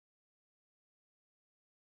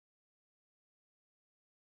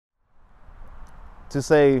to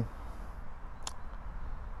say,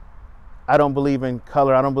 I don't believe in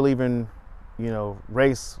color, I don't believe in,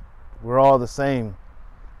 race, we're all the same,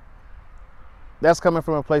 that's coming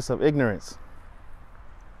from a place of ignorance.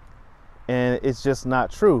 And it's just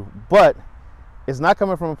not true. But it's not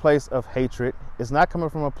coming from a place of hatred. It's not coming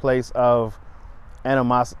from a place of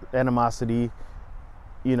animosity.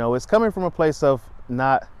 It's coming from a place of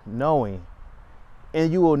not knowing.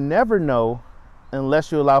 And you will never know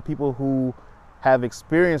unless you allow people who have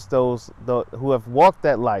experienced who have walked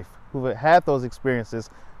that life, who have had those experiences,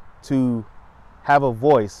 to have a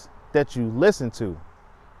voice that you listen to.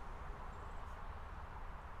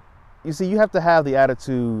 You see, you have to have the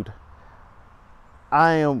attitude,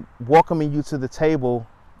 I am welcoming you to the table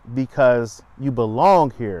because you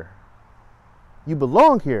belong here. You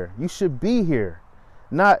belong here. You should be here.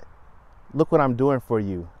 Not, look what I'm doing for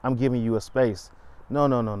you, I'm giving you a space.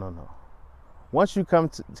 No. Once you come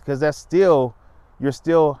to, because you're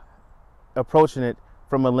still approaching it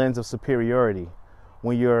from a lens of superiority.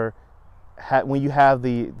 When you have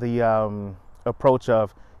the approach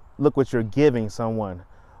of, look what you're giving someone.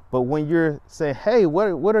 But when you're saying, hey,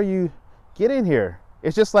 what are you, get in here.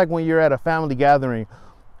 It's just like when you're at a family gathering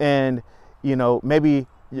and, maybe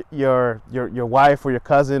your wife or your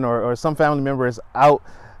cousin or some family member is out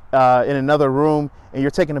in another room and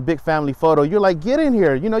you're taking a big family photo. You're like, get in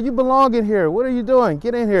here. You belong in here. What are you doing?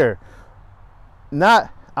 Get in here.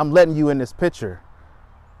 Not, I'm letting you in this picture.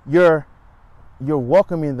 You're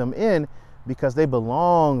welcoming them in because they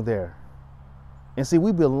belong there. And see,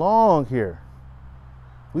 we belong here.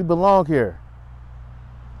 We belong here.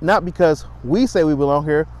 Not because we say we belong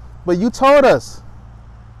here, but you told us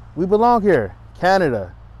we belong here.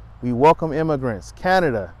 Canada, we welcome immigrants.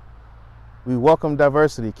 Canada, we welcome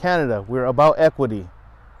diversity. Canada, we're about equity.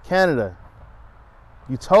 Canada,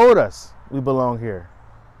 you told us we belong here.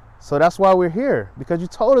 So that's why we're here, because you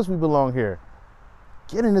told us we belong here.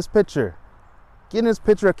 Get in this picture. Get in this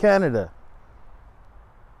picture of Canada.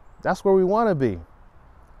 That's where we want to be.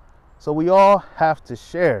 So we all have to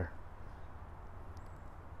share.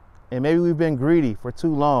 And maybe we've been greedy for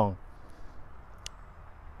too long.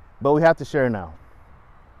 But we have to share now.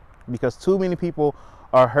 Because too many people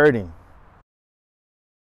are hurting.